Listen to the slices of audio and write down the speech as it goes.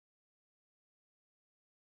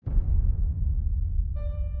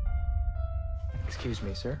Excuse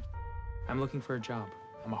me, sir. I'm looking for a job.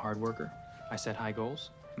 I'm a hard worker. I set high goals.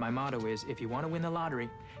 My motto is, if you want to win the lottery,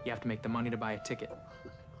 you have to make the money to buy a ticket.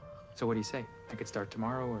 So what do you say? I could start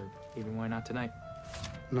tomorrow, or even why not tonight?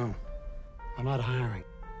 No, I'm not hiring.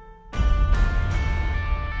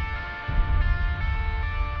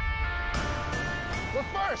 We're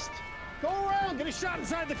first! Go around, get a shot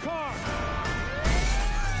inside the car!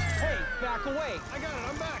 Hey, back away! I got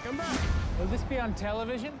it, I'm back! Will this be on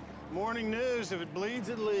television? Morning news, if it bleeds,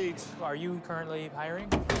 it leads. Are you currently hiring?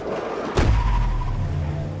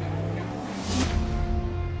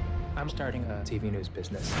 I'm starting a TV news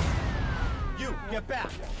business. You, get back!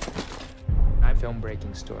 I film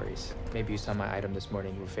breaking stories. Maybe you saw my item this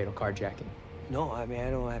morning with fatal carjacking. No, I mean, I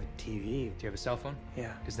don't have a TV. Do you have a cell phone?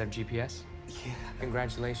 Yeah. Does it have GPS? Yeah.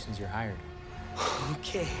 Congratulations, you're hired.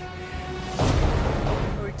 Okay.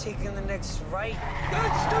 We're taking the next right.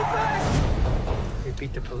 That's too fast! We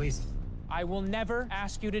beat the police. I will never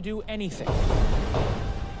ask you to do anything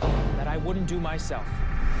that I wouldn't do myself.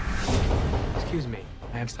 Excuse me.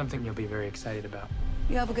 I have something you'll be very excited about.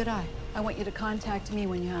 You have a good eye. I want you to contact me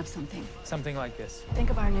when you have something. Something like this.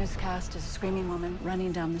 Think of our newscast as a screaming woman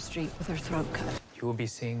running down the street with her throat cut. You will be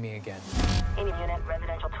seeing me again. Any unit,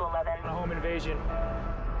 residential 211. A home invasion.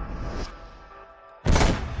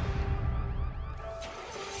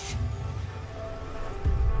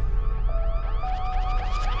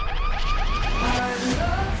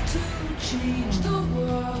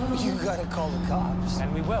 You gotta call the cops.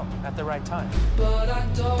 And we will, at the right time. But I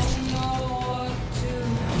don't know what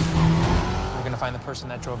to. We're gonna find the person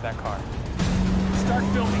that drove that car. Start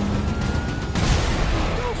filming.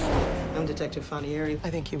 I'm Detective Fanieri. I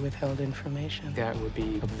think you withheld information. That would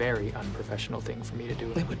be a very unprofessional thing for me to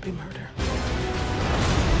do. It would be murder.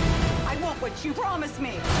 I want what you promised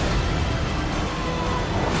me.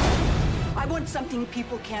 I want something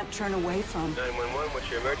people can't turn away from. 911, what's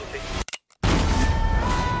your emergency?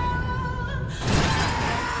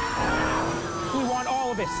 We want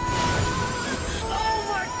all of it. Oh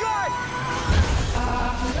my God! I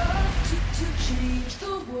love to change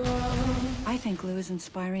the world. I think Lou is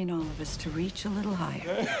inspiring all of us to reach a little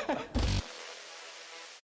higher.